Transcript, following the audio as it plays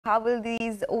How will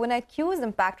these overnight cues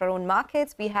impact our own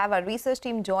markets? We have our research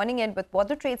team joining in with what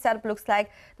the trade setup looks like,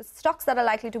 the stocks that are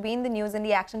likely to be in the news, and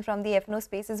the action from the F&O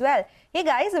space as well. Hey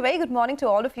guys, a very good morning to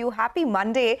all of you. Happy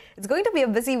Monday. It's going to be a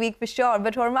busy week for sure.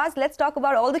 But Hormaz, let's talk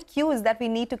about all the cues that we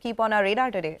need to keep on our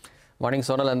radar today. Morning,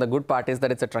 Sonal, and the good part is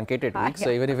that it's a truncated week,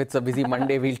 so even if it's a busy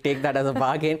Monday, we'll take that as a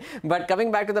bargain. But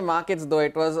coming back to the markets, though,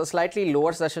 it was a slightly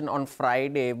lower session on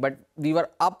Friday, but we were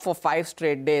up for 5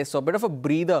 straight days, so a bit of a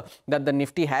breather that the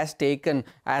Nifty has taken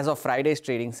as of Friday's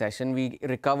trading session. We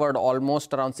recovered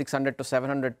almost around 600 to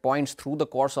 700 points through the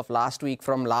course of last week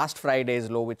from last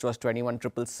Friday's low, which was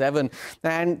 21,777,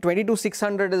 and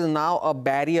 22,600 is now a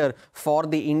barrier for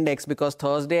the index because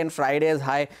Thursday and Friday's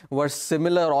high were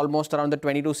similar, almost around the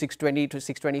 22,620 to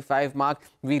 625 mark.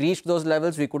 We reached those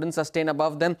levels, we couldn't sustain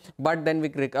above them, but then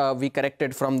we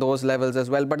corrected from those levels as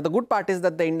well. But the good part is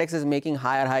that the index is making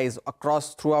higher highs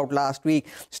across throughout last week.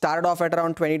 Started off at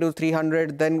around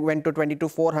 22,300, then went to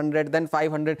 22,400, then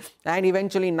 500, and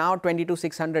eventually now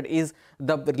 22,600 is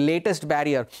the latest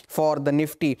barrier for the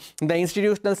Nifty. The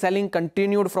institutional selling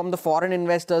continued from the foreign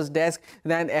investors' desk.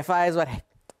 Then FIs were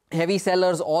heavy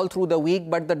sellers all through the week,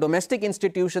 but the domestic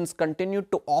institutions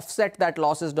continued to offset that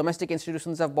losses. Domestic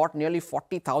institutions have bought nearly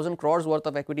 40,000 crores worth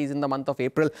of equities in the month of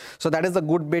April. So that is a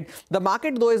good bit. The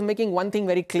market, though, is making one thing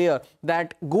very clear,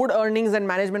 that good earnings and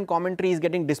management commentary is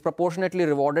getting disproportionately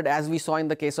rewarded, as we saw in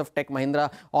the case of Tech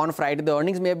Mahindra on Friday. The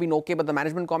earnings may have been okay, but the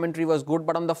management commentary was good.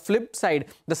 But on the flip side,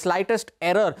 the slightest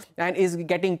error and is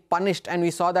getting punished. And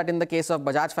we saw that in the case of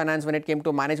Bajaj Finance when it came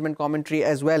to management commentary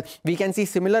as well. We can see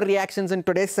similar reactions in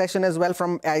today's session as well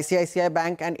from ICICI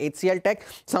Bank and HCL Tech.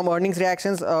 Some earnings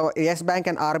reactions, Yes Bank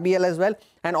and RBL as well.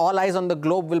 And all eyes on the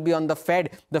globe will be on the Fed.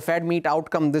 The Fed meet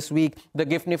outcome this week. The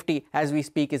GIFT Nifty, as we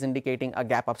speak, is indicating a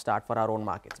gap up start for our own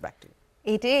markets. Back to you.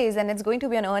 It is, and it's going to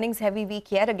be an earnings-heavy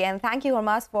week yet again. Thank you,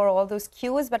 Hormaz, for all those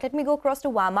cues. But let me go across to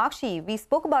Vamakshi. We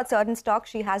spoke about certain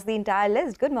stocks. She has the entire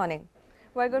list. Good morning.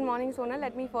 Well, good morning, Sonal.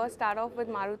 Let me first start off with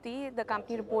Maruti. The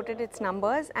company reported its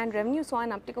numbers and revenue saw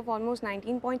an uptick of almost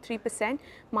 19.3%.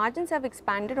 Margins have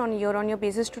expanded on a year-on-year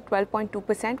basis to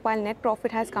 12.2%, while net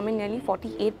profit has come in nearly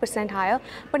 48% higher.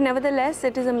 But nevertheless,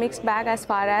 it is a mixed bag as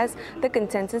far as the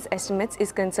consensus estimates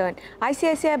is concerned.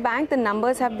 ICICI Bank, the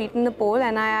numbers have beaten the poll.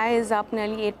 NII is up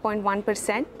nearly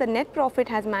 8.1%. The net profit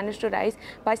has managed to rise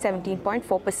by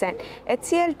 17.4%.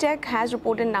 HCL Tech has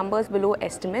reported numbers below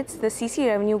estimates. The CC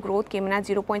revenue growth came in at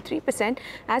 0.3%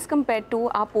 as compared to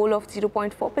our poll of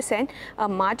 0.4%.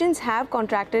 Margins have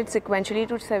contracted sequentially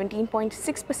to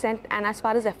 17.6%, and as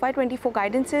far as FY24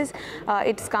 guidance is,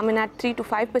 it's come in at 3 to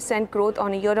 5% growth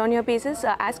on a year-on-year basis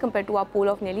as compared to our poll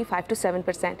of nearly 5 to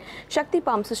 7%. Shakti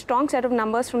Pumps, a strong set of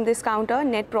numbers from this counter.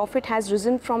 Net profit has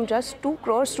risen from just 2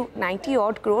 crores to 90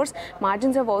 odd crores.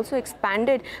 Margins have also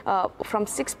expanded from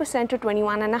 6% to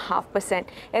 21.5%.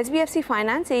 SBFC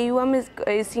Finance AUM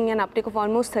is seeing an uptick of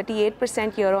almost 38%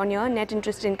 year-on-year. Net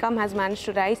interest income has managed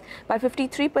to rise by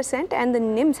 53%, and the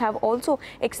NIMs have also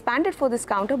expanded for this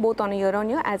counter both on a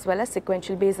year-on-year as well as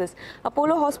sequential basis.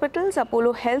 Apollo Hospitals,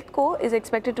 Apollo Health Co. is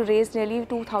expected to raise nearly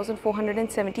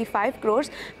 2,475 crores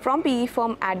from PE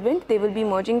firm Advent. They will be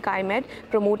merging Kaimed,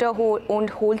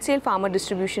 promoter-owned wholesale pharma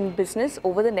distribution business,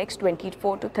 over the next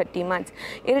 24 to 30 months.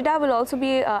 Irida will also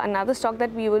be another stock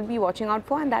that we will be watching out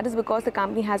for, and that is because the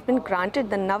company has been granted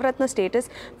the Navratna status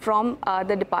from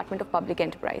the Department of Public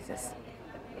Enterprises.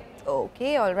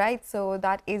 Okay, all right. So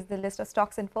that is the list of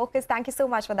stocks in focus. Thank you so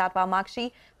much for that,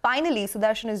 Vamakshi. Finally,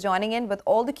 Sudarshan is joining in with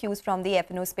all the cues from the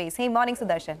F&O space. Hey, morning,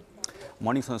 Sudarshan.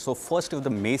 Morning, Sonal. So first of the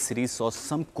May series saw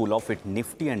some cool off with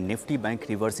Nifty and Nifty Bank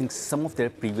reversing some of their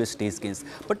previous day's gains.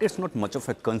 But it's not much of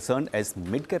a concern as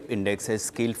mid-cap index has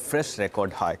scaled fresh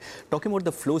record high. Talking about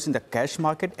the flows in the cash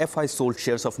market, FI sold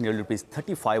shares of nearly rupees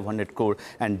 3,500 crore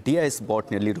and DIS bought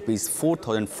nearly rupees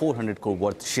 4,400 crore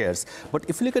worth shares. But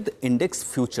if you look at the index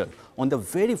future, on the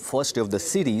very first day of the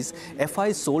series,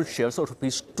 FI sold shares of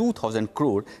rupees 2,000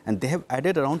 crore and they have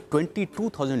added around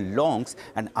 22,000 longs,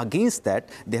 and against that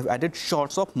they have added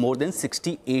shorts of more than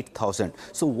 68,000.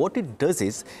 So what it does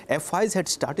is, FIs had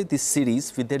started this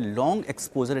series with their long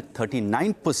exposure at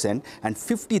 39% and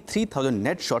 53,000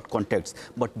 net short contacts.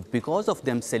 But because of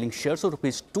them selling shares of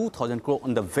rupees 2,000 crore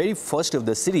on the very first of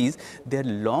the series, their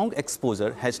long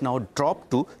exposure has now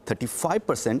dropped to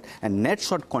 35% and net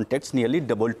short contacts nearly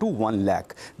doubled to 1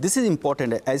 lakh. This is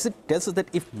important as it tells us that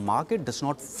if market does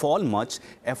not fall much,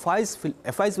 FIs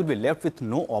will be left with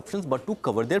no options but to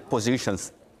cover their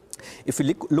positions. If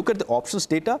you look at the options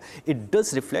data, it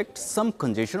does reflect some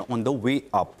congestion on the way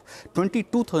up.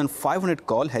 22,500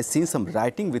 call has seen some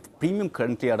writing with premium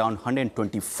currently around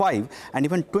 125, and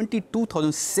even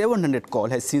 22,700 call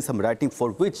has seen some writing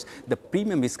for which the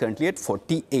premium is currently at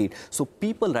 48. So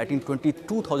people writing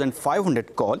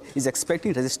 22,500 call is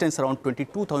expecting resistance around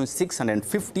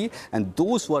 22,650, and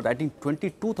those who are writing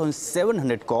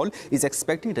 22,700 call is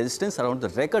expecting resistance around the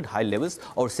record high levels,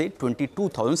 or say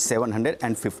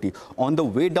 22,750. On the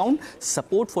way down,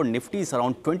 support for Nifty is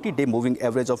around 20-day moving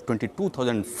average of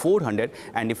 22,400,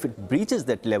 and if it breaches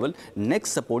that level,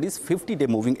 next support is 50-day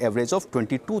moving average of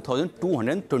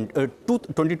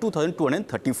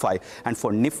 22,235. And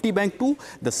for Nifty Bank 2,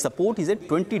 the support is at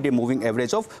 20-day moving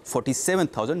average of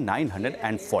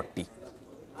 47,940.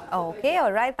 Okay,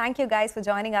 all right. Thank you guys for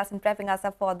joining us and prepping us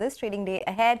up for this trading day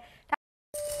ahead.